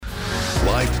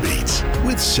Beats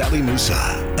with Sally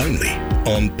Musa, only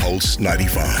on Pulse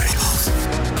 95.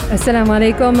 Assalamu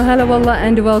alaikum, hello wallah,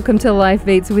 and welcome to Life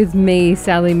Beats with me,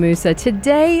 Sally Musa.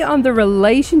 Today on the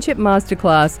Relationship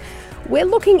Masterclass, we're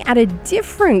looking at a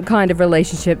different kind of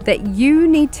relationship that you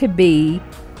need to be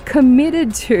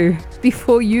committed to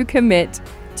before you commit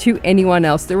to anyone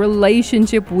else, the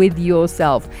relationship with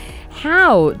yourself.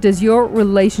 How does your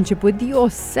relationship with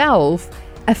yourself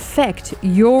affect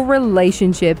your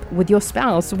relationship with your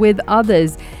spouse, with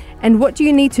others? And what do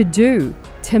you need to do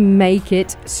to make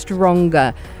it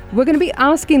stronger? We're going to be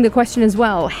asking the question as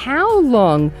well, how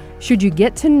long should you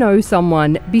get to know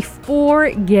someone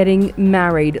before getting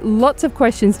married? Lots of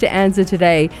questions to answer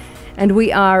today. And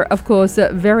we are, of course,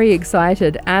 very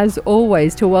excited, as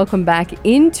always, to welcome back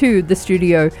into the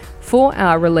studio for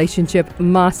our Relationship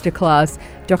Masterclass,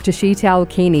 Dr. Sheetal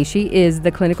Kini. She is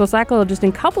the clinical psychologist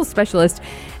and couple specialist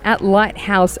at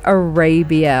Lighthouse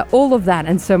Arabia. All of that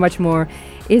and so much more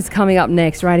is coming up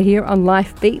next right here on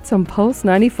Life Beats on Pulse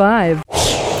 95.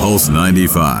 Pulse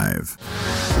 95.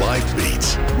 Live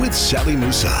Beats with Sally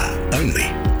Musa, only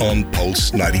on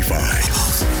Pulse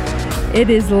 95. It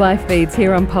is Life Beats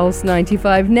here on Pulse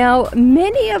 95. Now,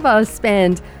 many of us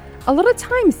spend a lot of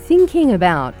time thinking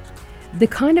about the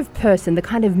kind of person, the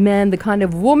kind of man, the kind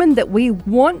of woman that we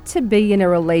want to be in a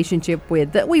relationship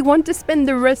with, that we want to spend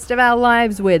the rest of our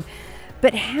lives with.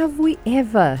 But have we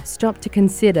ever stopped to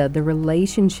consider the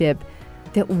relationship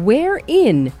that we're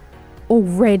in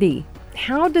already?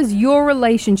 How does your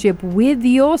relationship with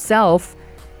yourself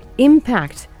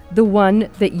impact the one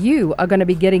that you are going to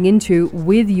be getting into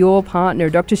with your partner?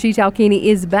 Dr. Sheetal Kini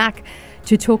is back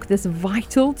to talk this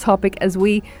vital topic as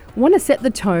we want to set the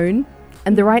tone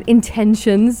and the right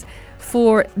intentions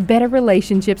for better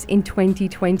relationships in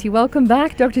 2020. Welcome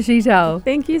back, Dr. Sheetal.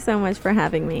 Thank you so much for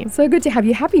having me. So good to have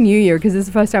you. Happy New Year, because this is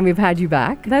the first time we've had you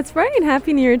back. That's right.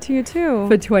 Happy New Year to you too.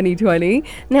 For 2020.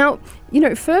 Now,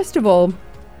 first of all,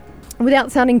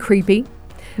 without sounding creepy,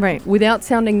 right, without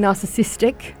sounding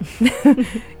narcissistic,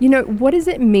 what does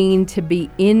it mean to be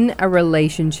in a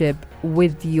relationship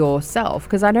with yourself?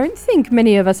 Because I don't think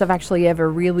many of us have actually ever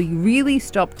really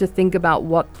stopped to think about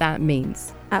what that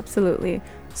means. Absolutely.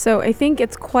 So I think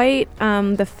it's quite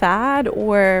the fad,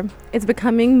 or it's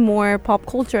becoming more pop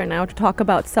culture now to talk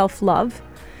about self-love.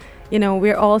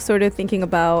 We're all sort of thinking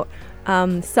about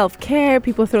self-care.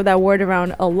 People throw that word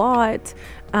around a lot.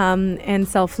 And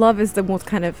self-love is the most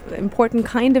kind of important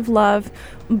kind of love.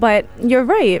 But you're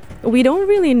right. We don't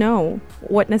really know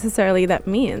what necessarily that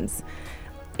means.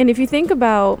 And if you think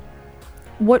about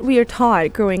what we are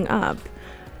taught growing up,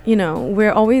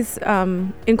 we're always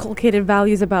inculcated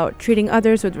values about treating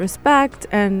others with respect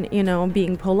and,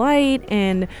 being polite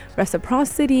and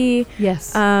reciprocity.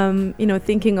 Yes.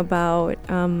 Thinking about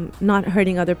not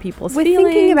hurting other people's feelings. We're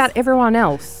thinking about everyone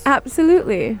else.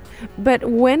 Absolutely. But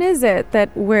when is it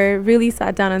that we're really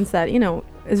sat down and said,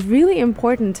 it's really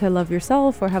important to love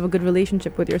yourself or have a good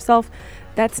relationship with yourself?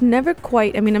 That's never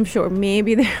quite, I'm sure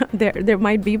maybe there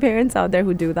might be parents out there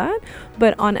who do that,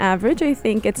 but on average, I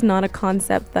think it's not a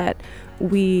concept that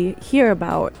we hear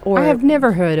about. Or I have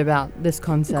never heard about this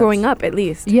concept. Growing up, at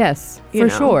least. Yes, for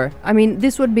sure.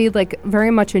 This would be like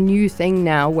very much a new thing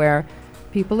now where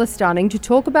people are starting to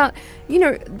talk about,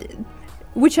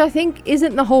 which I think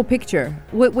isn't the whole picture.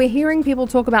 We're hearing people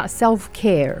talk about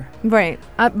self-care. Right.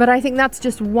 But I think that's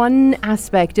just one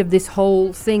aspect of this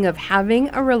whole thing of having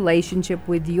a relationship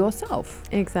with yourself.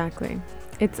 Exactly.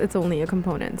 It's only a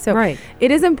component. So right.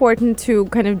 It is important to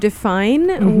kind of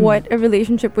define what a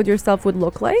relationship with yourself would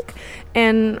look like.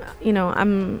 And,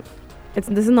 this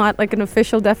is not like an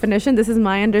official definition. This is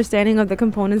my understanding of the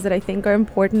components that I think are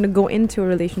important to go into a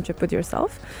relationship with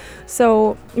yourself.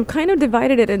 So you kind of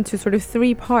divided it into sort of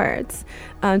three parts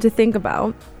to think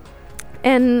about.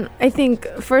 And I think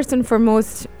first and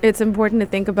foremost, it's important to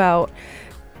think about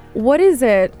what is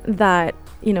it that,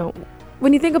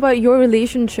 when you think about your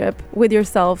relationship with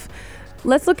yourself,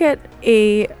 let's look at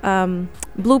a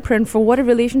blueprint for what a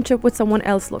relationship with someone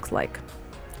else looks like.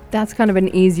 That's kind of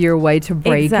an easier way to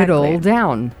break it all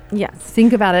down. Yes.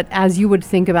 Think about it as you would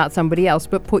think about somebody else,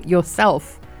 but put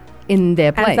yourself in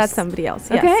their place. As that's somebody else,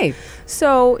 yes. Okay.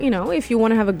 So, if you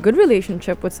want to have a good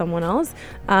relationship with someone else,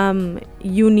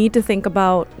 you need to think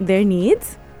about their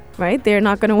needs, right? They're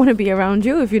not going to want to be around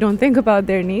you if you don't think about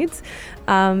their needs.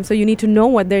 So you need to know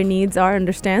what their needs are,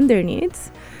 understand their needs.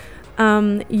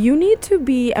 You need to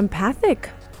be empathic.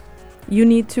 You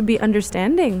need to be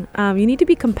understanding. You need to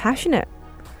be compassionate.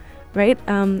 Right?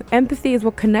 Empathy is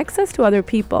what connects us to other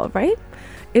people, right?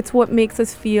 It's what makes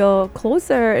us feel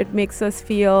closer. It makes us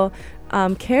feel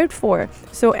cared for.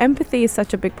 So empathy is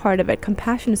such a big part of it.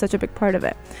 Compassion is such a big part of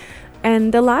it.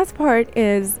 And the last part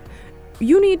is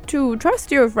you need to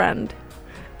trust your friend.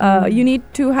 You need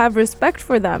to have respect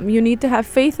for them. You need to have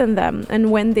faith in them.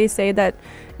 And when they say that,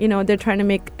 they're trying to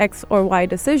make X or Y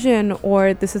decision,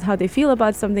 or this is how they feel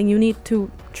about something, you need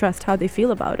to trust how they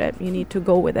feel about it. You need to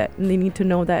go with it. And they need to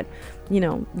know that,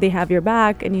 they have your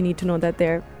back, and you need to know that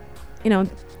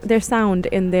they're sound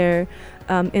in their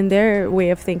way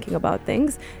of thinking about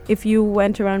things. If you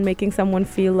went around making someone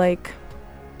feel like,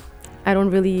 I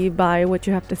don't really buy what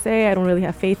you have to say, I don't really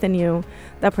have faith in you,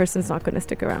 that person's not going to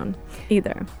stick around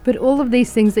either. But all of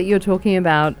these things that you're talking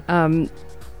about,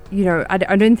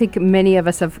 I don't think many of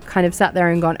us have kind of sat there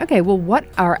and gone, okay, well, what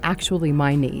are actually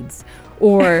my needs?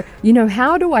 Or,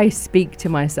 how do I speak to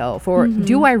myself? Or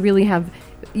do I really have,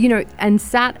 and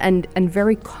sat and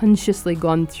very consciously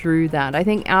gone through that. I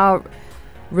think our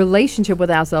relationship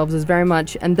with ourselves is very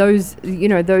much, and those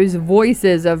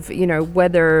voices of,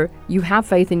 whether you have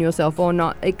faith in yourself or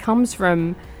not, it comes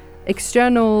from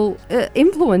external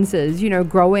influences,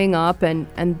 growing up, and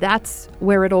that's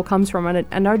where it all comes from.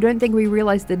 And I don't think we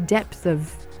realize the depth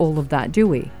of all of that, do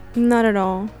we? Not at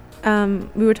all.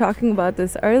 We were talking about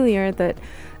this earlier, that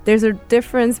there's a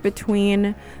difference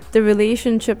between the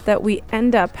relationship that we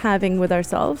end up having with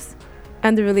ourselves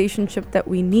and the relationship that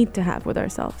we need to have with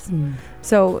ourselves.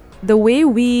 So the way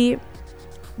we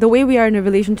are in a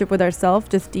relationship with ourselves,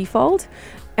 just default,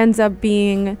 ends up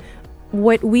being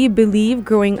what we believe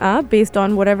growing up based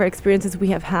on whatever experiences we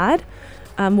have had,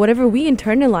 whatever we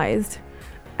internalized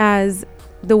as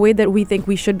the way that we think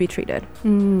we should be treated.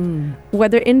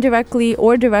 Whether indirectly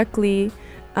or directly,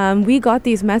 we got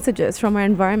these messages from our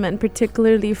environment,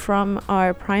 particularly from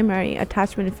our primary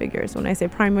attachment figures. When I say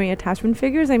primary attachment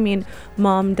figures, I mean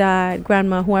mom, dad,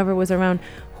 grandma, whoever was around,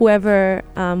 whoever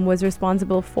was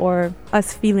responsible for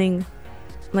us feeling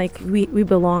like we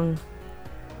belong,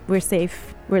 we're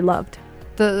safe, we're loved.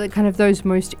 The kind of those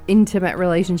most intimate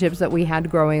relationships that we had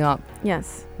growing up.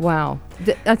 Yes. Wow.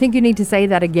 I think you need to say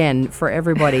that again for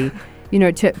everybody,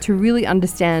 to really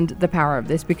understand the power of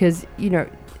this, because,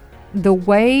 the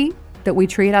way that we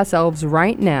treat ourselves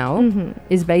right now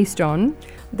is based on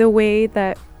the way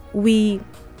that we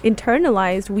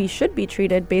internalized we should be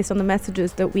treated based on the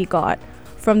messages that we got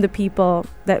from the people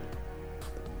that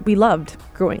we loved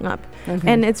growing up.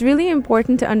 And it's really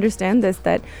important to understand this,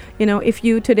 that, if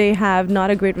you today have not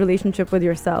a great relationship with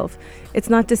yourself, it's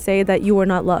not to say that you are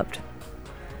not loved.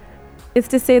 It's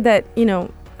to say that,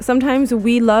 sometimes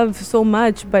we love so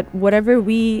much, but whatever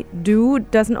we do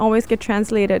doesn't always get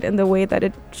translated in the way that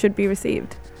it should be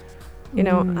received.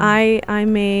 I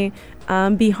may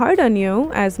be hard on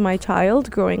you as my child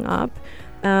growing up,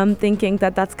 thinking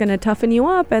that that's going to toughen you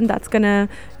up, and that's going to,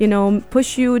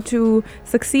 push you to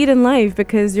succeed in life,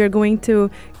 because you're going to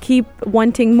keep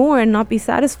wanting more and not be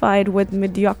satisfied with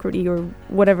mediocrity or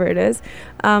whatever it is.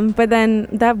 But then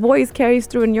that voice carries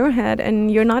through in your head, and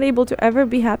you're not able to ever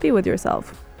be happy with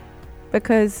yourself,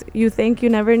 because you think you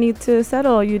never need to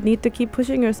settle. You need to keep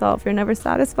pushing yourself. You're never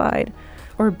satisfied.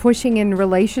 Or pushing in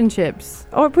relationships.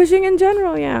 Or pushing in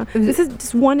general, yeah. This is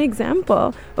just one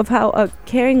example of how a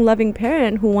caring, loving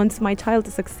parent who wants my child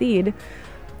to succeed,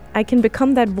 I can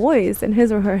become that voice in his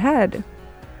or her head.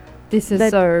 This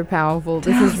is so powerful.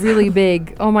 This is really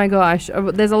big. Oh my gosh.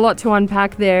 There's a lot to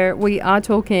unpack there. We are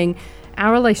talking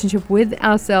our relationship with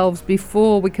ourselves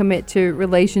before we commit to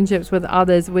relationships with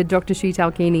others with Dr.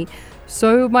 Sheetal Kini.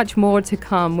 So much more to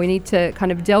come. We need to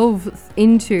kind of delve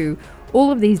into all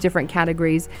of these different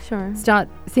categories. Sure. Start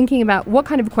thinking about what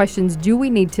kind of questions do we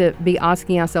need to be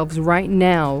asking ourselves right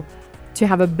now to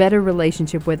have a better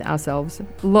relationship with ourselves.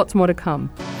 Lots more to come.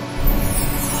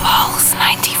 Pulse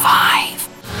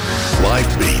 95.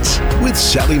 Live Beats with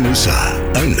Sally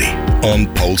Musa, only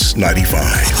on Pulse 95.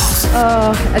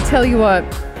 I tell you what,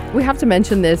 we have to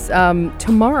mention this.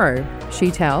 Tomorrow,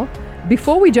 Sheetal,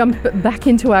 before we jump back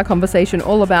into our conversation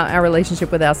all about our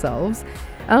relationship with ourselves,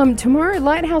 tomorrow,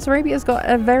 Lighthouse Arabia's got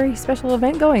a very special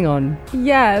event going on.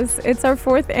 Yes, it's our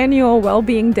 4th annual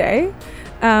Wellbeing Day.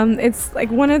 It's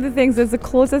like one of the things that's the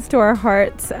closest to our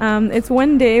hearts. It's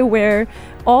one day where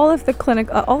all of the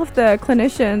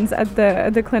clinicians at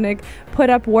the clinic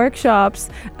put up workshops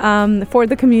for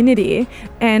the community,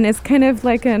 and it's kind of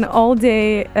like an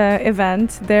all-day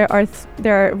event. There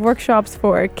are workshops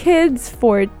for kids,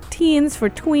 for teens, for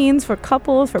tweens, for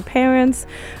couples, for parents.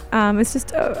 It's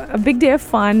just a big day of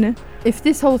fun. If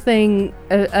this whole thing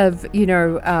of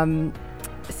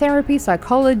therapy,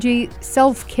 psychology,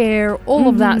 self-care, all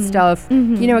of that stuff,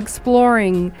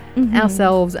 exploring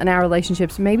ourselves and our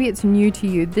relationships, maybe it's new to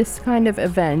you, this kind of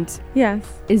event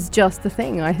yes is just the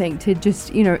thing, I think, to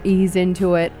just ease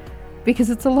into it. because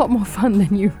it's a lot more fun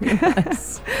than you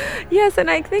realize. Yes, and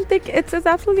I think that it's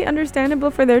absolutely understandable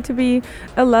for there to be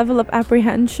a level of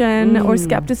apprehension or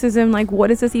skepticism, like what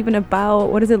is this even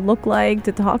about? What does it look like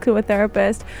to talk to a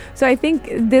therapist? So I think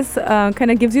this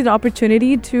kind of gives you the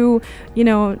opportunity to,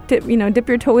 dip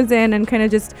your toes in and kind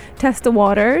of just test the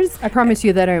waters. I promise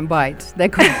you they don't bite. They're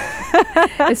cool.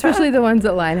 Especially the ones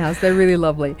at Lighthouse. They're really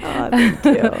lovely. Oh, thank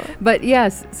you. But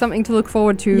yes, something to look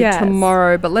forward to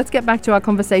tomorrow. But let's get back to our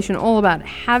conversation all about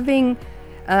having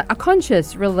a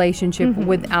conscious relationship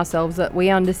with ourselves, that we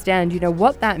understand,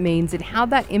 what that means and how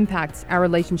that impacts our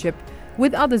relationship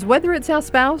with others, whether it's our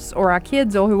spouse or our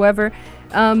kids or whoever.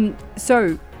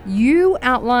 So you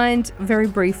outlined very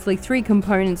briefly 3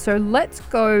 components. So let's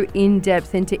go in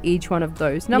depth into each one of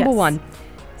those. Number 1,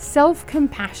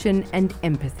 self-compassion and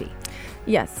empathy.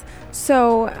 Yes.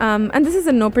 So, and this is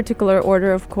in no particular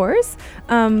order, of course,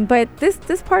 but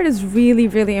this part is really,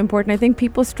 really important. I think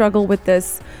people struggle with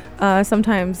this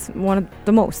sometimes one of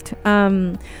the most.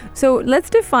 So let's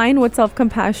define what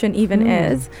self-compassion even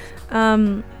is.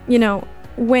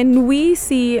 When we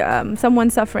see someone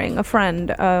suffering, a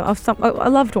friend, a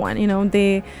loved one,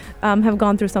 they have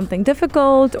gone through something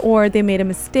difficult or they made a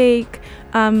mistake,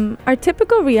 our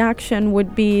typical reaction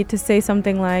would be to say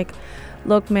something like,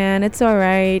 look, man, it's all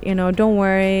right. Don't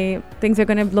worry. Things are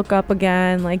going to look up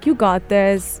again. Like, you got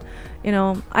this.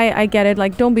 I get it.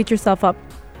 Like, don't beat yourself up.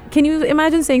 Can you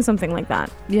imagine saying something like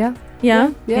that? Yeah.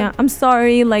 I'm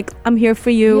sorry. Like, I'm here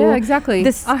for you. Yeah, exactly.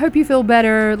 I hope you feel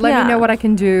better. Let me know what I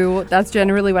can do. That's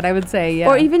generally what I would say. Yeah.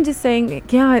 Or even just saying,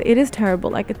 yeah, it is terrible.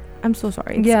 Like, I'm so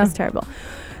sorry. It's terrible.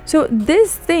 So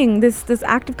this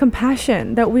act of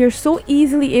compassion that we are so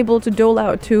easily able to dole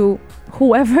out to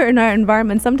whoever in our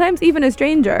environment, sometimes even a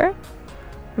stranger,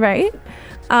 right?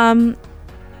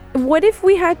 What if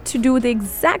we had to do the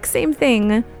exact same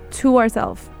thing to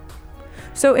ourselves?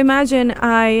 So imagine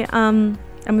I'm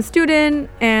a student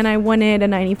and I wanted a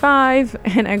 95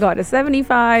 and I got a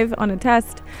 75 on a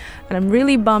test and I'm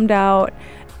really bummed out.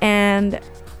 And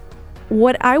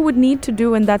what I would need to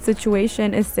do in that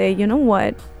situation is say, you know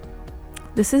what?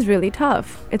 This is really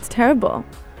tough. It's terrible.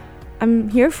 I'm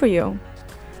here for you.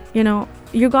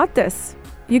 You got this.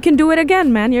 You can do it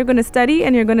again, man. You're going to study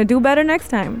and you're going to do better next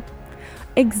time.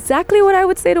 Exactly what I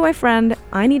would say to my friend,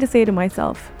 I need to say to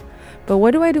myself. But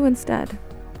what do I do instead?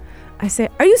 I say,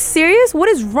 are you serious? What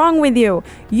is wrong with you?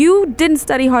 You didn't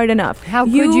study hard enough. How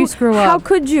could you screw up? How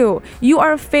could you? You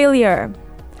are a failure.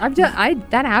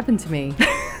 That happened to me.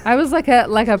 I was like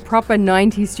a proper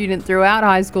 90 student throughout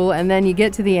high school, and then you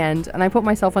get to the end, and I put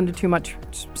myself under too much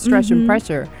stress and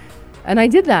pressure. And I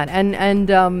did that, and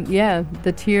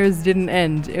the tears didn't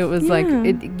end. It was like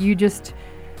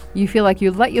you feel like you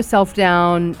let yourself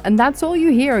down, and that's all you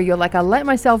hear. You're like, I let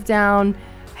myself down.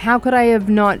 How could I have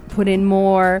not put in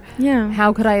more? Yeah.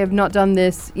 How could I have not done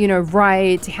this,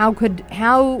 right? How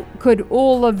could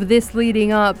all of this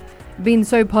leading up been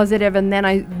so positive, and then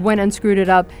I went and screwed it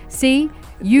up? See,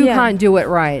 you can't do it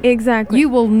right. Exactly. You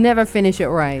will never finish it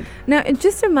right. Now,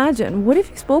 just imagine, what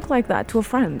if you spoke like that to a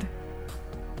friend?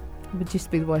 It would just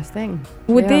be the worst thing.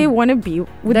 Would they want to be?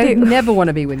 They never want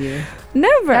to be with you.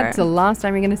 Never. That's the last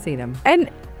time you're going to see them.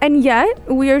 And yet,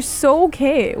 we are so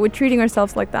okay with treating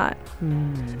ourselves like that.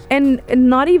 And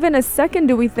not even a second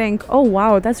do we think, oh,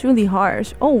 wow, that's really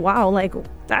harsh. Oh, wow, like,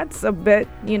 that's a bit,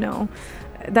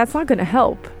 that's not going to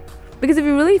help. Because if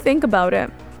you really think about it,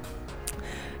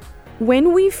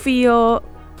 when we feel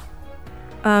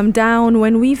down,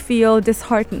 when we feel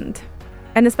disheartened,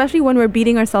 and especially when we're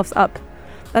beating ourselves up,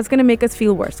 that's going to make us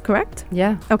feel worse, correct?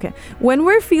 Yeah. Okay. When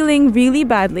we're feeling really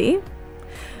badly,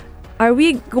 are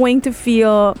we going to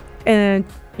feel,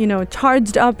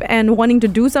 charged up and wanting to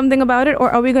do something about it?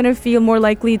 Or are we going to feel more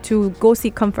likely to go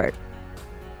seek comfort?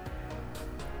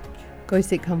 Go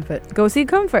seek comfort. Go seek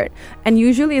comfort. And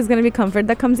usually it's going to be comfort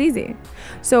that comes easy.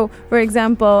 So, for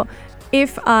example,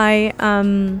 if I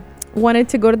wanted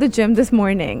to go to the gym this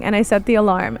morning and I set the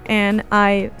alarm and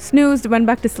I snoozed, went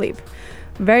back to sleep.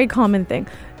 Very common thing.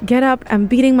 Get up, I'm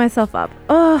beating myself up.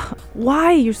 Oh,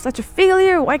 why? You're such a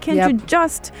failure. Why can't you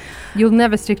just... You'll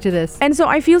never stick to this. And so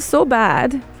I feel so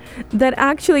bad that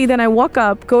actually then I walk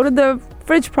up, go to the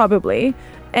fridge probably,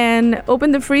 and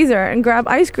open the freezer and grab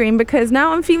ice cream because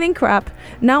now I'm feeling crap.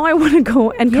 Now I want to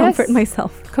go and comfort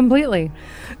myself. Completely.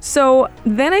 So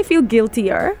then I feel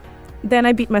guiltier. Then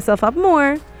I beat myself up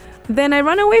more. Then I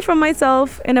run away from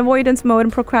myself in avoidance mode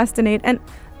and procrastinate. And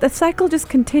the cycle just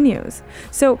continues.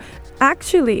 So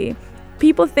actually,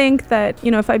 people think that,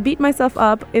 if I beat myself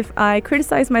up, if I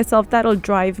criticize myself, that'll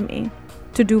drive me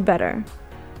to do better.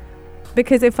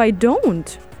 Because if I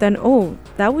don't, then,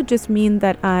 that would just mean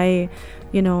that I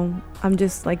I'm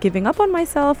just like giving up on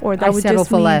myself, or that I would settle just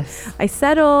for mean less. I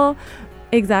settle.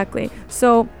 Exactly.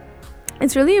 So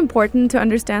it's really important to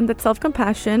understand that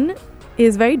self-compassion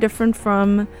is very different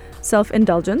from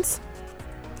self-indulgence.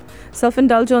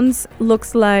 Self-indulgence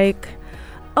looks like,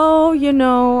 oh,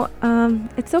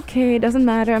 it's okay, it doesn't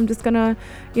matter. I'm just gonna,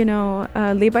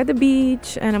 lay by the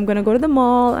beach, and I'm gonna go to the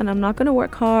mall, and I'm not gonna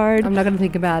work hard. I'm not going to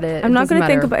think about it. I'm not going to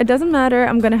think about it. It doesn't matter.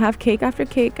 I'm going to have cake after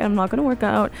cake, and I'm not going to work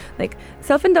out. Like,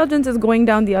 self-indulgence is going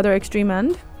down the other extreme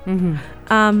end.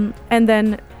 Mm-hmm. And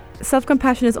then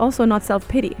self-compassion is also not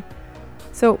self-pity.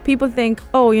 So people think,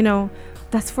 oh,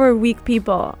 that's for weak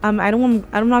people. I'm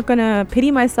not going to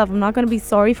pity myself. I'm not going to be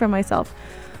sorry for myself.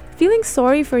 Feeling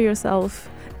sorry for yourself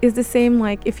is the same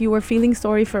like if you were feeling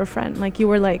sorry for a friend. Like, you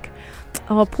were like,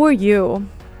 oh, poor you.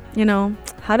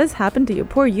 How does happen to you?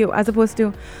 Poor you. As opposed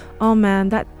to, oh man,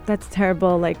 that's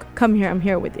terrible. Like, come here, I'm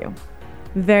here with you.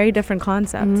 Very different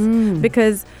concepts.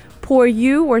 Because poor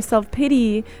you or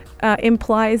self-pity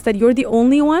implies that you're the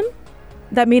only one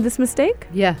that made this mistake.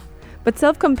 Yeah. But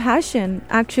self-compassion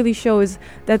actually shows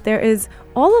that there is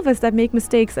all of us that make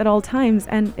mistakes at all times,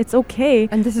 and it's okay.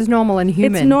 And this is normal and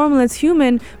human. It's normal, it's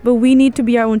human, but we need to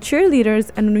be our own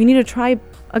cheerleaders, and we need to try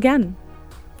again.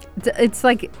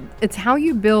 It's how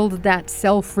you build that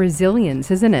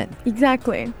self-resilience, isn't it?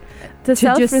 Exactly. To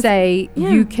just say,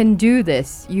 you can do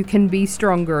this, you can be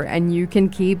stronger, and you can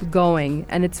keep going,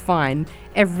 and it's fine.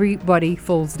 Everybody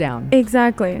falls down.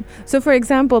 Exactly. So, for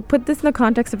example, put this in the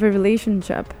context of a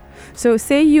relationship. So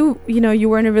say you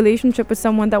were in a relationship with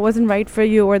someone that wasn't right for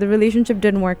you, or the relationship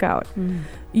didn't work out.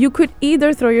 You could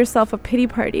either throw yourself a pity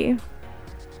party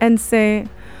and say,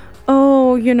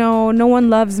 oh, no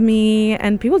one loves me,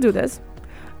 and people do this.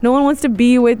 No one wants to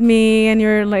be with me, and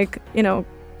you're like,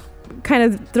 kind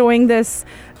of throwing this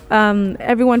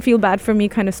everyone feel bad for me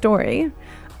kind of story.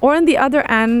 Or on the other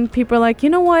end, people are like,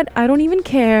 you know what, I don't even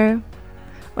care.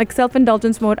 Like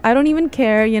self-indulgence mode, I don't even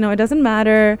care, it doesn't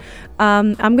matter.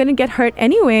 I'm gonna get hurt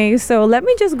anyway, so let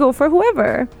me just go for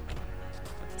whoever.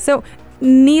 So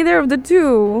neither of the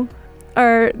two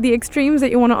are the extremes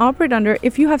that you want to operate under.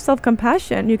 If you have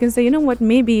self-compassion, you can say, you know what,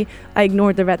 maybe I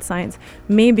ignored the red signs.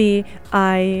 Maybe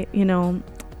I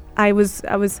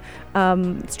was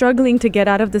struggling to get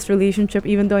out of this relationship,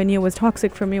 even though I knew it was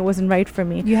toxic for me, it wasn't right for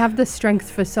me. You have the strength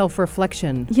for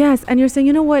self-reflection. Yes, and you're saying,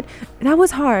 you know what, that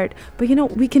was hard, but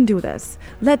we can do this.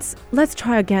 Let's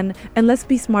try again, and let's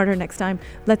be smarter next time.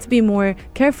 Let's be more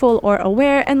careful or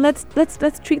aware, and let's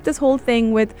treat this whole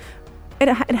thing with it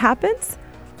happens.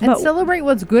 And celebrate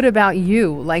what's good about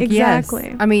you. Like, exactly.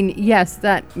 Yes, I mean, yes,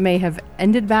 that may have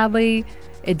ended badly.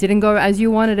 It didn't go as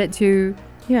you wanted it to.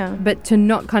 Yeah. But to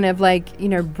not kind of like,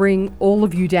 bring all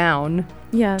of you down.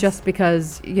 Yes. Just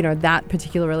because, that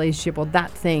particular relationship or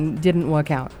that thing didn't work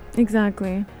out.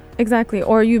 Exactly.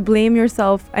 Or you blame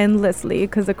yourself endlessly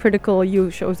because the critical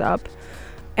you shows up.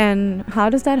 And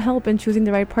how does that help in choosing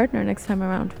the right partner next time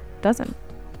around? Doesn't.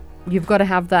 You've got to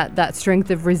have that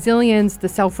strength of resilience, the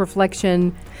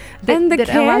self-reflection, and the that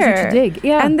care. allows you to dig.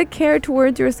 Yeah. And the care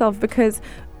towards yourself, because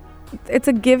it's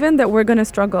a given that we're going to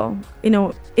struggle.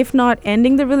 If not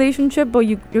ending the relationship, but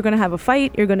you're going to have a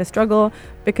fight, you're going to struggle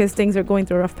because things are going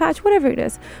through a rough patch, whatever it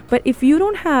is. But if you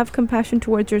don't have compassion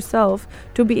towards yourself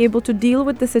to be able to deal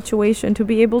with the situation, to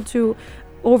be able to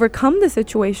overcome the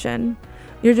situation,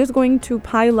 you're just going to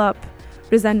pile up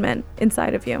resentment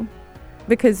inside of you.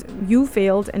 Because you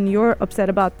failed and you're upset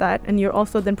about that, and you're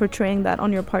also then portraying that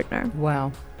on your partner.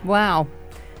 Wow.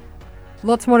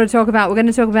 Lots more to talk about. We're going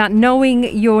to talk about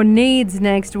knowing your needs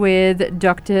next with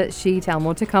Dr. Sheetal.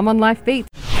 More to come on Life Beats.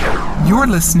 You're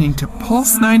listening to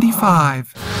Pulse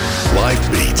 95.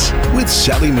 Life Beats with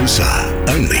Sally Musa,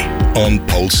 only on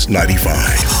Pulse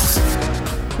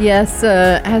 95. Yes,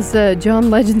 as John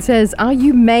Legend says, are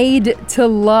you made to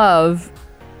love?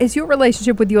 Is your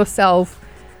relationship with yourself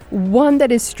one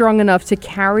that is strong enough to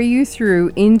carry you through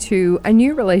into a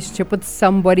new relationship with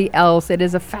somebody else? It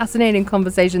is a fascinating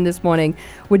conversation this morning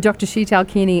with Dr. Sheetal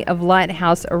Kini of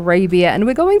Lighthouse Arabia. And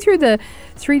we're going through the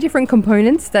 3 different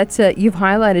components that you've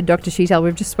highlighted, Dr. Sheetal.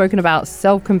 We've just spoken about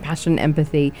self-compassion,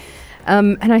 empathy.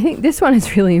 And I think this one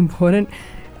is really important.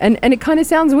 And it kind of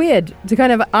sounds weird to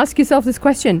kind of ask yourself this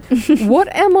question.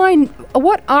 What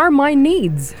are my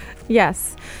needs?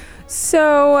 Yes.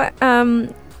 So,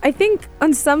 I think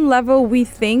on some level we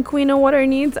think we know what our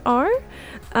needs are.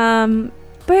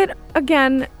 But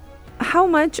again, how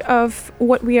much of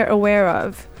what we are aware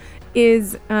of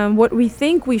is what we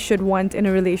think we should want in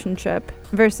a relationship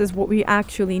versus what we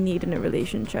actually need in a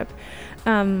relationship.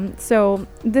 So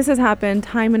this has happened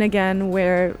time and again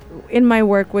where in my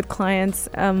work with clients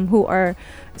who are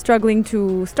struggling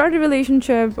to start a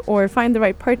relationship or find the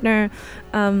right partner,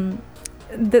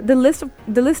 the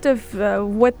list of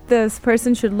what this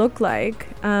person should look like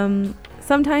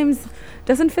sometimes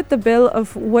doesn't fit the bill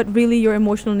of what really your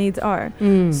emotional needs are.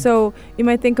 So you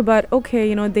might think about, okay,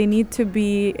 you know, they need to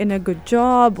be in a good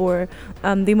job, or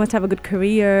they must have a good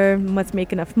career, must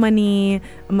make enough money,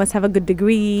 must have a good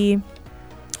degree,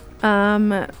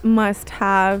 must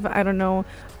have, I don't know,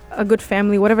 a good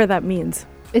family, whatever that means.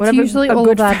 It's Whatever usually a all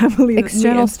good about family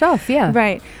external means. stuff, yeah.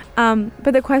 Right.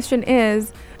 But the question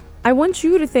is, I want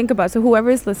you to think about, so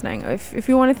whoever is listening, if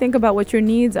you want to think about what your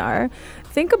needs are,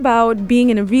 think about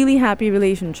being in a really happy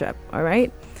relationship, all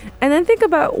right? And then think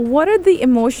about what are the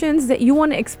emotions that you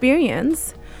want to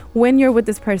experience when you're with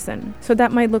this person. So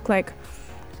that might look like,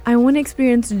 I want to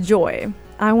experience joy.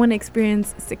 I want to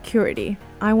experience security.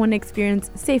 I want to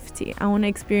experience safety. I want to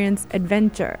experience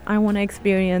adventure. I want to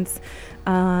experience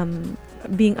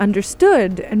being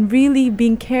understood and really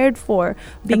being cared for,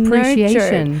 being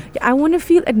appreciation. nurtured. I want to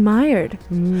feel admired.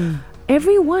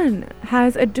 Everyone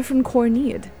has a different core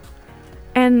need.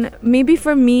 And maybe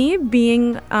for me,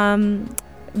 being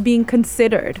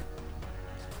considered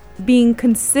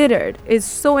is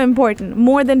so important,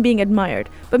 more than being admired.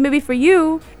 But maybe for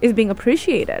you is being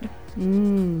appreciated.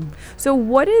 So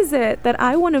what is it that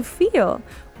I want to feel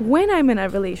when I'm in a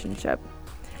relationship?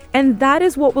 And that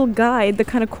is what will guide the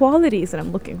kind of qualities that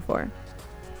I'm looking for.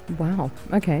 Wow.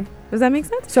 Okay. Does that make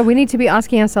sense? So we need to be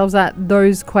asking ourselves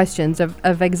those questions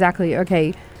of exactly,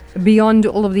 okay, beyond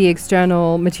all of the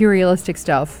external materialistic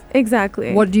stuff.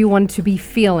 Exactly. What do you want to be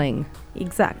feeling?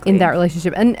 Exactly. In that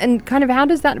relationship? And kind of how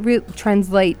does that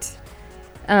translate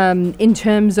in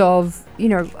terms of, you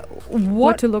know,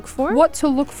 what to look for? What to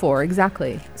look for,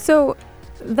 exactly. So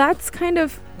that's kind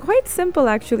of quite simple,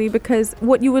 actually, because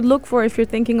what you would look for if you're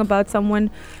thinking about someone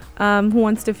who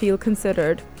wants to feel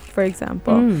considered, for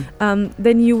example,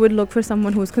 then you would look for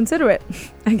someone who's considerate,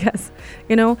 I guess,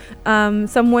 you know,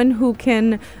 someone who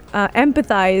can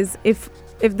empathize if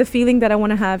the feeling that I want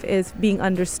to have is being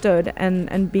understood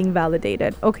and being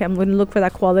validated. Okay, I'm going to look for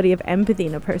that quality of empathy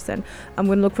in a person. I'm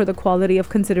going to look for the quality of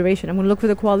consideration. I'm going to look for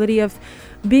the quality of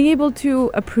being able to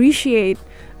appreciate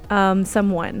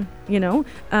someone, you know,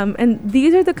 and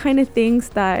these are the kind of things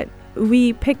that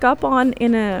we pick up on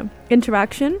in a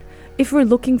interaction if we're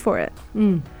looking for it.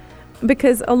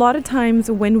 Because a lot of times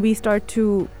when we start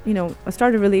to, you know,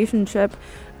 start a relationship,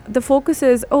 the focus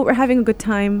is, oh, we're having a good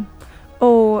time.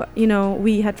 Oh, you know,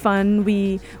 we had fun.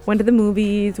 We went to the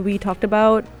movies. We talked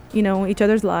about, you know, each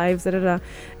other's lives,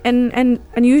 and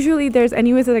usually there's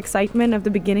anyways an excitement of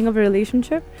the beginning of a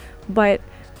relationship, but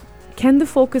can the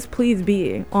focus please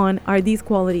be on, are these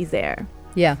qualities there?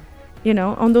 Yeah. You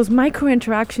know, on those micro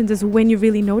interactions is when you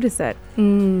really notice it.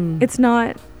 It's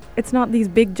not these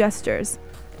big gestures.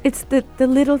 It's the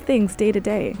little things day to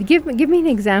day. Give me an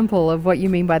example of what you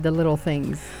mean by the little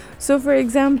things. So for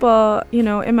example, you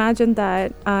know, imagine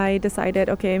that I decided,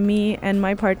 okay, me and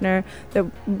my partner, that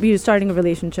we were starting a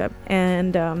relationship,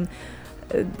 and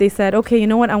they said, okay, you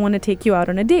know what, I want to take you out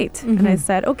on a date. And I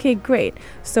said, okay, great.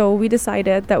 So we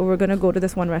decided that we were going to go to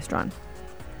this one restaurant.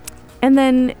 And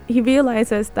then he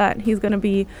realizes that he's going to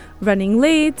be running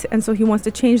late, and so he wants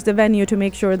to change the venue to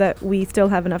make sure that we still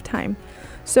have enough time.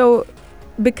 So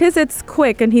because it's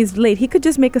quick and he's late, he could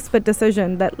just make a split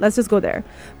decision that let's just go there.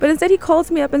 But instead he calls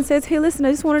me up and says, hey, listen,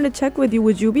 I just wanted to check with you.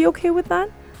 Would you be okay with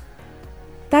that?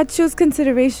 That shows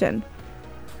consideration.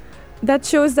 That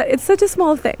shows that it's such a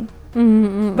small thing.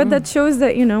 But that shows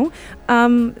that, you know,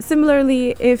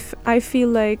 similarly, if I feel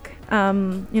like,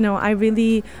 you know, I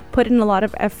really put in a lot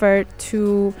of effort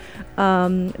to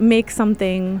make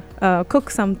something, cook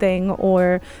something,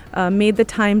 or made the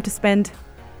time to spend,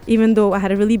 even though I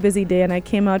had a really busy day and I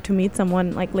came out to meet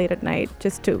someone like late at night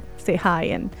just to say hi.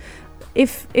 And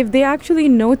if they actually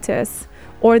notice,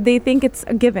 or they think it's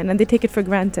a given and they take it for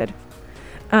granted,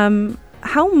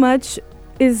 how much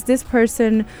is this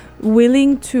person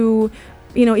willing to,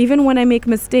 you know, even when I make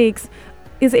mistakes,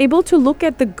 is able to look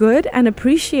at the good and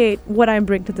appreciate what I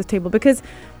bring to the table? Because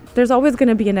there's always going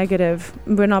to be a negative.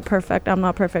 We're not perfect. I'm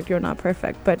not perfect. You're not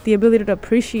perfect. But the ability to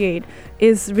appreciate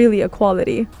is really a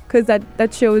quality, because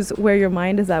that shows where your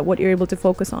mind is at, what you're able to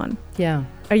focus on. Yeah.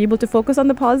 Are you able to focus on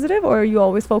the positive, or are you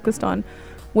always focused on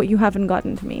what you haven't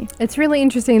gotten to me? It's really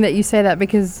interesting that you say that,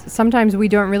 because sometimes we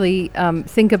don't really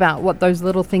think about what those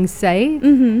little things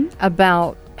say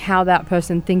about how that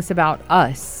person thinks about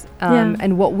us,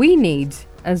 and what we need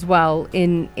as well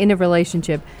in a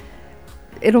relationship.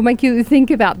 it'll make you think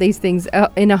about these things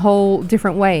in a whole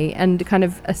different way and kind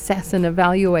of assess and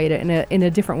evaluate it in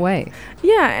a different way.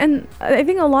 Yeah, and I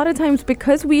think a lot of times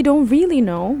because we don't really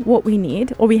know what we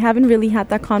need, or we haven't really had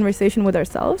that conversation with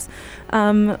ourselves,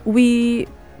 we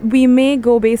may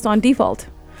go based on default.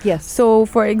 Yes. So,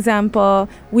 for example,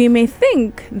 we may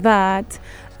think that,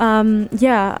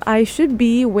 I should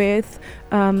be with,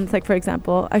 for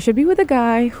example, I should be with a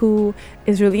guy who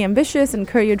is really ambitious and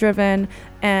career-driven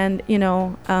and,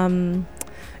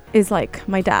 is like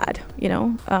my dad,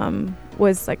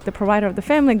 was like the provider of the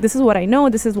family. Like, this is what I know.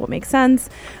 This is what makes sense.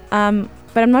 But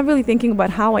I'm not really thinking about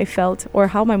how I felt or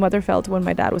how my mother felt when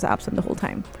my dad was absent the whole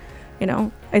time.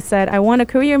 I said, I want a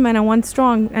career man, I want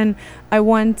strong, and I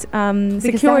want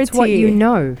security. That's what you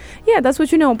know. Yeah, that's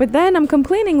what you know. But then I'm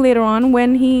complaining later on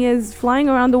when he is flying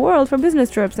around the world for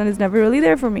business trips and is never really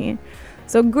there for me.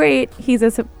 So great, he's a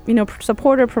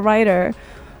supporter, provider,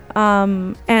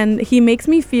 and he makes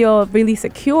me feel really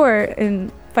secure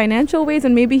in financial ways,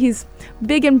 and maybe he's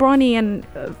big and brawny, and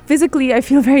physically I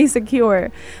feel very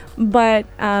secure. But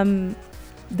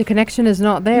the connection is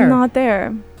not there. Not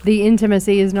there. The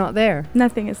intimacy is not there.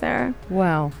 Nothing is there.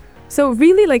 Wow. So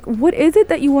really, like, what is it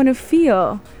that you want to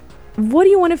feel? What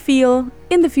do you want to feel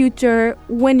in the future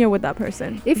when you're with that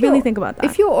person? If really think about that.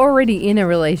 If you're already in a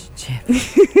relationship.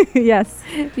 Yes.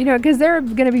 Because there are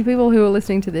going to be people who are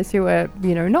listening to this who are,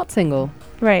 not single.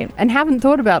 Right. And haven't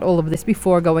thought about all of this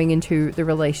before going into the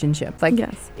relationship. Like,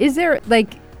 yes. Is there,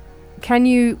 can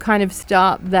you kind of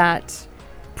start that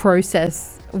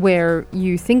process where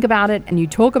you think about it and you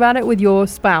talk about it with your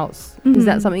spouse? Mm-hmm. Is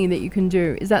that something that you can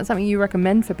do? Is that something you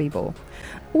recommend for people?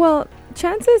 Well,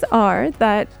 chances are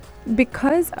that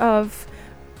because of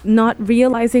not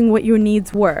realizing what your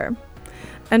needs were,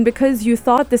 and because you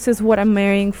thought this is what I'm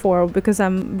marrying for because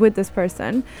I'm with this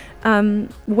person,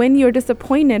 when you're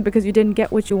disappointed because you didn't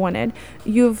get what you wanted,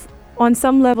 you've on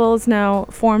some levels now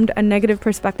formed a negative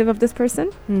perspective of this person.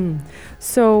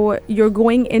 So you're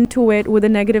going into it with a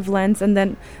negative lens, and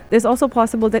then there's also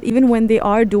possible that even when they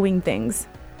are doing things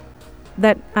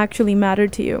that actually matter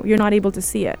to you, you're not able to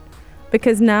see it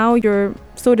because now you're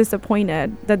so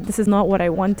disappointed that this is not what I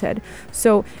wanted.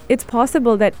 So it's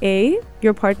possible that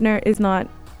your partner is not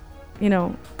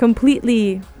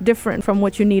completely different from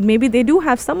what you need. Maybe they do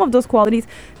have some of those qualities,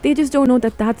 they just don't know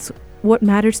that that's what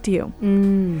matters to you.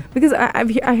 Because I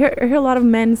hear a lot of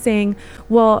men saying,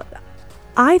 well,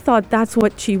 I thought that's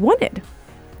what she wanted,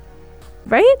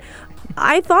 right?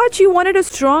 I thought she wanted a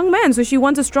strong man, so she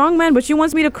wants a strong man, but she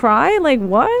wants me to cry? Like,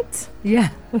 what? Yeah.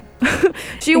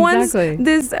 She wants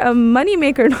this not money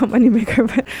maker,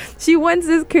 but she wants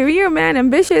this career man,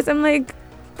 ambitious. I'm like,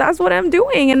 that's what I'm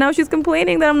doing. And now she's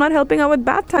complaining that I'm not helping out with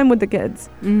bath time with the kids.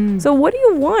 So what do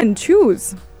you want?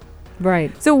 Choose.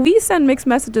 Right. So we send mixed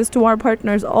messages to our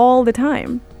partners all the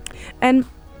time. And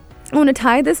I want to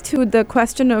tie this to the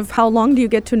question of how long do you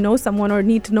get to know someone or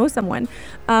need to know someone.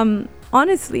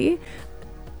 Honestly,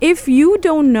 if you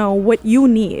don't know what you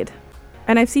need,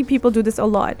 and I see people do this a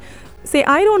lot, say,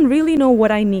 I don't really know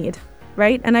what I need,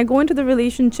 right? And I go into the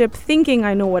relationship thinking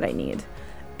I know what I need.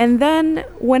 And then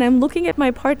when I'm looking at my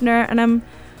partner and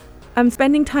I'm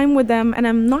spending time with them and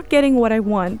I'm not getting what I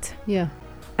want. Yeah.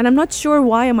 And I'm not sure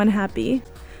why I'm unhappy.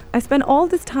 I spend all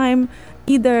this time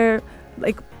either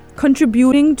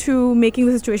contributing to making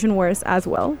the situation worse as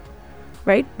well,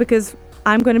 right? Because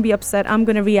I'm going to be upset, I'm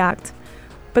going to react.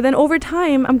 But then over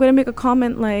time, I'm going to make a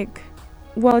comment like,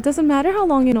 well, it doesn't matter how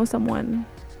long you know someone.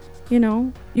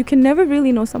 You can never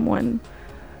really know someone.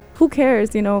 Who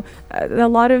cares? A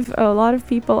lot of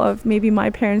people of maybe my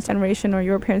parents' generation or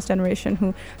your parents' generation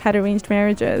who had arranged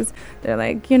marriages, they're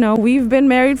like, we've been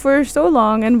married for so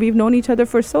long and we've known each other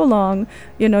for so long,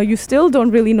 you still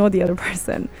don't really know the other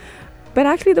person. But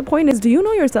actually the point is, do you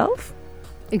know yourself?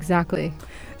 Exactly.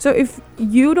 So if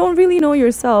you don't really know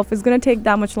yourself, it's going to take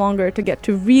that much longer to get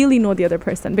to really know the other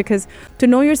person, because to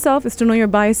know yourself is to know your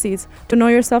biases. To know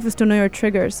yourself is to know your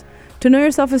triggers. To know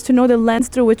yourself is to know the lens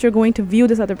through which you're going to view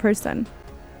this other person.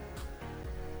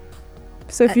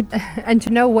 So if you and to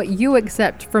know what you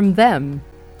accept from them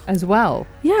as well.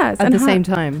 Yes, at the same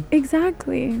time.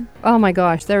 Exactly. Oh my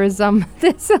gosh, there's a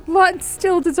lot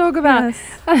still to talk about.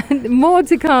 Yes. More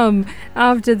to come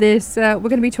after this. We're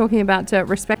going to be talking about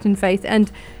respect and faith,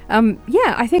 and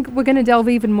I think we're going to delve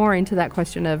even more into that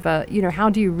question of how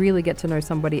do you really get to know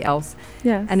somebody else?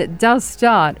 Yes. And it does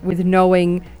start with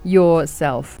knowing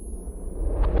yourself.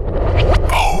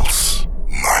 Pulse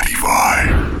 95.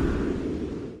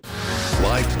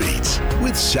 Live Beats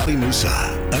with Sally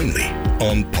Musa, only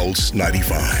on Pulse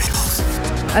 95.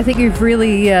 I think you've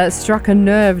really struck a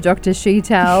nerve, Dr.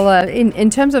 Sheetal, in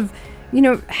terms of,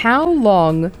 how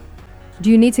long Do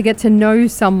you need to get to know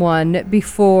someone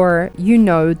before you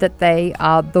know that they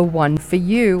are the one for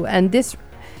you? And this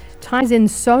ties in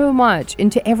so much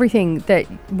into everything that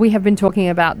we have been talking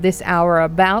about this hour,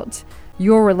 about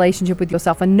your relationship with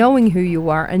yourself and knowing who you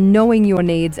are and knowing your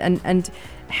needs and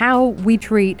how we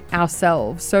treat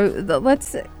ourselves. So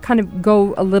let's kind of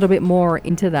go a little bit more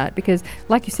into that, because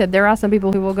like you said, there are some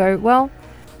people who will go, well,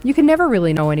 you can never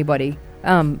really know anybody.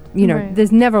 Right.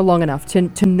 There's never long enough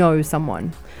to know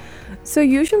someone. So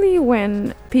usually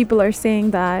when people are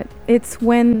saying that, it's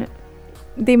when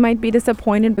they might be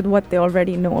disappointed with what they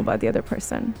already know about the other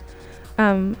person.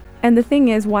 And the thing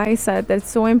is, why I said that it's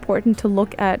so important to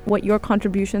look at what your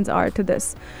contributions are to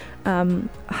this.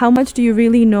 How much do you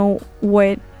really know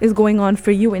what is going on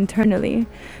for you internally?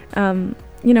 I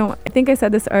think I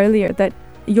said this earlier, that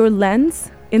your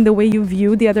lens in the way you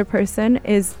view the other person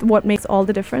is what makes all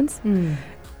the difference.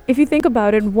 If you think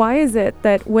about it, why is it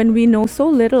that when we know so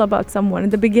little about someone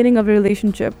at the beginning of a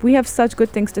relationship, we have such good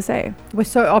things to say? We're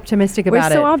so optimistic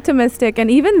about it. We're so optimistic. And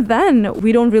even then,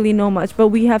 we don't really know much, but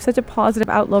we have such a positive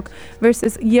outlook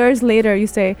versus years later, you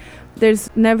say, there's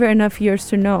never enough years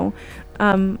to know.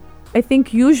 I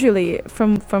think usually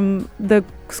from the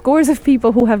scores of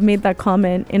people who have made that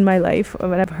comment in my life,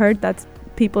 when I've heard that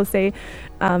people say,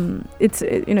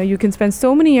 you can spend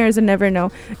so many years and never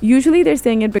know. Usually they're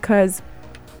saying it because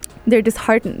they're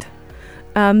disheartened.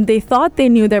 They thought they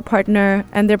knew their partner,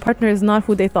 and their partner is not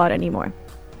who they thought anymore,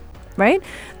 right?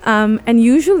 And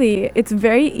usually it's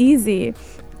very easy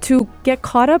to get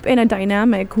caught up in a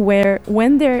dynamic where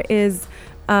when there is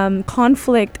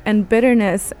conflict and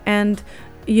bitterness and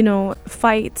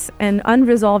fights and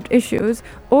unresolved issues,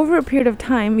 over a period of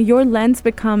time, your lens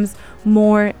becomes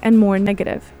more and more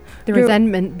negative. The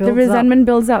resentment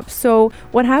builds up. So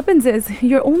what happens is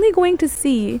you're only going to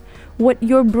see what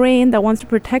your brain that wants to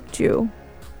protect you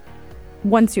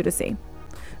wants you to see.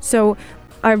 So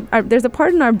there's a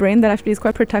part in our brain that actually is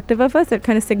quite protective of us. It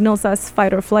kind of signals us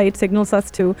fight or flight, signals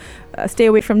us to stay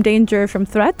away from danger, from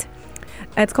threat.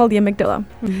 It's called the amygdala.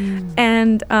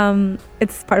 And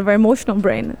it's part of our emotional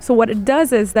brain. So what it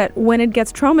does is that when it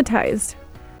gets traumatized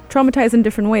in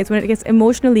different ways, when it gets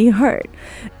emotionally hurt,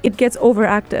 it gets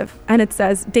overactive and it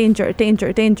says danger,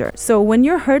 danger, danger. So when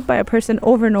you're hurt by a person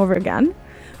over and over again,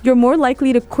 you're more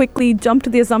likely to quickly jump to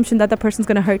the assumption that the person's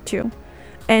going to hurt you.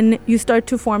 And you start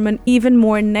to form an even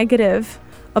more negative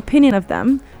opinion of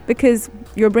them because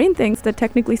your brain thinks that,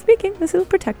 technically speaking, this will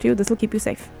protect you, this will keep you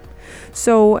safe.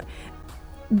 So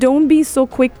don't be so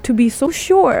quick to be so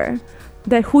sure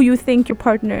that who you think your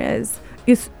partner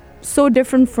is so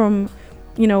different from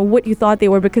what you thought they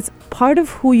were, because part of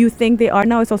who you think they are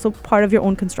now is also part of your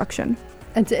own construction.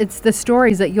 And it's the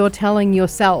stories that you're telling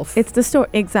yourself. It's the story,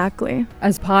 exactly.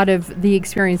 As part of the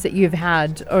experience that you've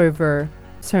had over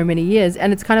so many years.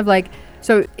 And it's kind of like,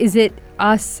 so is it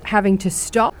us having to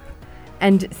stop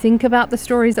and think about the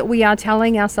stories that we are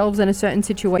telling ourselves in a certain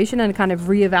situation and kind of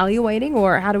reevaluating,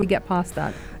 or how do we get past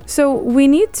that? So we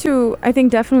need to, I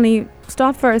think, definitely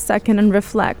stop for a second and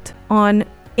reflect on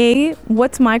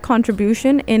what's my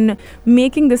contribution in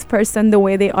making this person the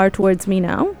way they are towards me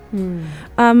now?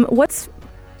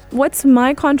 What's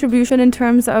my contribution in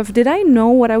terms of, did I know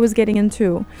what I was getting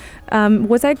into?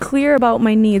 Was I clear about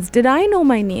my needs? Did I know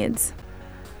my needs?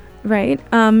 Right?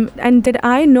 And did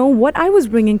I know what I was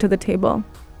bringing to the table?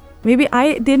 Maybe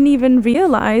I didn't even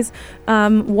realize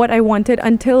what I wanted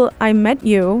until I met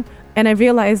you and I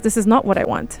realized this is not what I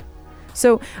want.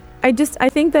 So I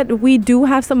think that we do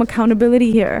have some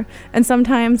accountability here. And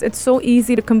sometimes it's so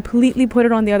easy to completely put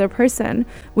it on the other person,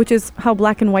 which is how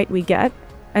black and white we get,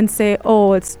 and say,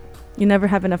 you never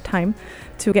have enough time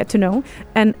to get to know.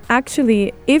 And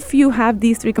actually, if you have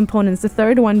these three components, the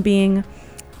third one being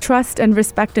trust and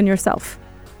respect in yourself.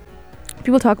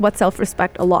 People talk about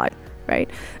self-respect a lot, right?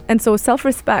 And so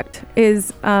self-respect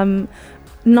is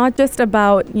not just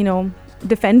about,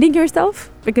 defending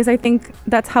yourself, because I think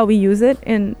that's how we use it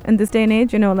in this day and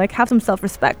age, like have some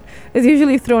self-respect is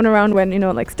usually thrown around when,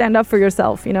 like stand up for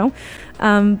yourself,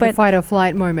 but the fight or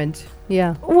flight moment.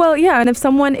 Yeah. Well, yeah. And if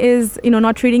someone is,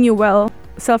 not treating you well,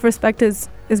 self-respect is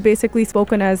basically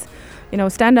spoken as,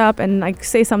 stand up and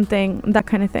say something, that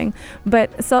kind of thing.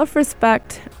 But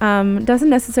self-respect doesn't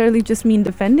necessarily just mean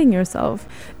defending yourself.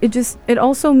 It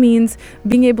also means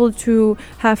being able to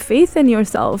have faith in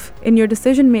yourself, in your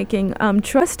decision making,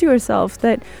 trust yourself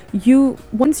that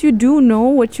once you do know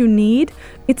what you need,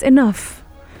 it's enough.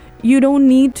 You don't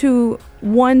need to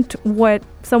want what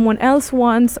someone else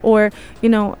wants, or, you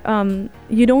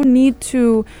don't need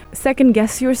to second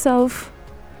guess yourself.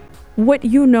 What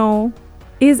you know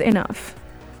is enough,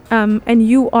 and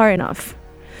you are enough.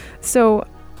 So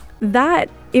that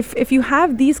if you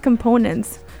have these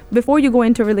components before you go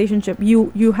into a relationship,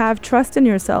 you have trust in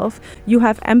yourself, you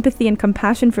have empathy and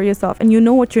compassion for yourself, and you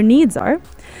know what your needs are.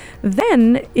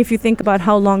 Then if you think about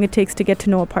how long it takes to get to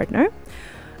know a partner,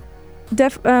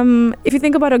 if you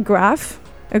think about a graph,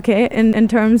 okay, in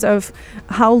terms of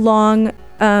how long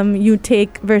you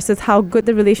take versus how good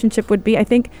the relationship would be, I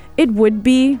think it would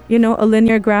be, a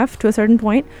linear graph to a certain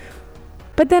point.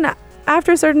 But then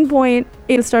after a certain point,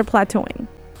 it'll start plateauing.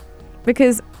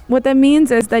 Because what that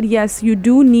means is that, yes, you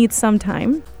do need some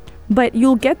time, but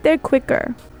you'll get there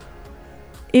quicker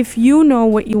if you know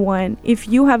what you want, if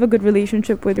you have a good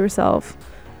relationship with yourself,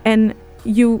 and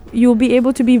you'll be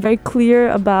able to be very clear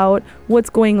about what's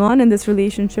going on in this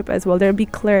relationship as well. There'll be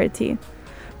clarity.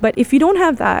 But if you don't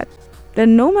have that,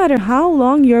 then no matter how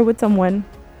long you're with someone,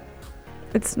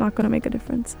 it's not going to make a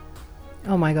difference.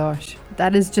 Oh my gosh,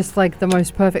 that is just like the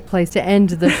most perfect place to end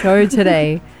the show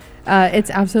today. It's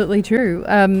absolutely true.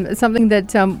 Something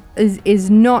that is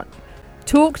not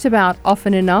talked about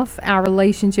often enough, our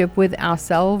relationship with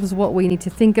ourselves, what we need to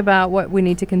think about, what we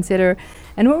need to consider,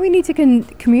 and what we need to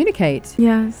communicate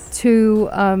to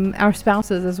our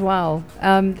spouses as well.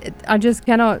 I just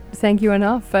cannot thank you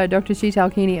enough, Dr.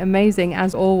 Sheetal Kini. Amazing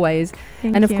as always.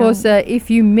 Thank you. Course,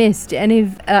 if you missed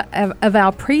any of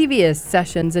our previous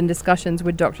sessions and discussions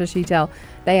with Dr. Sheetal,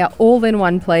 they are all in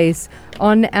one place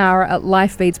on our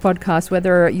Life Beats podcast,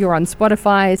 whether you're on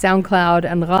Spotify, SoundCloud,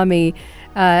 and Rami,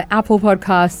 Apple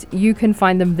Podcasts, you can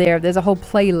find them there. There's a whole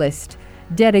playlist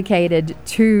dedicated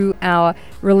to our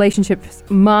relationships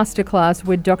masterclass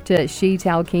with Dr.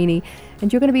 Sheetal Kini.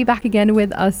 And you're going to be back again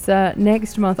with us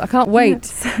next month. I can't wait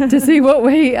to see what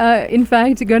we in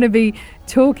fact are going to be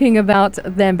talking about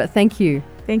then. But thank you.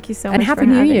 Thank you so much. And Happy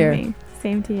New Year. Me.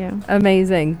 Same to you.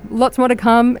 Amazing. Lots more to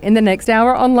come in the next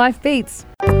hour on Life Beats.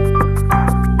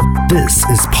 This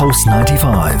is Pulse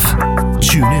 95.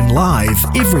 Tune in live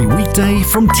every weekday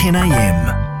from 10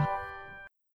 a.m.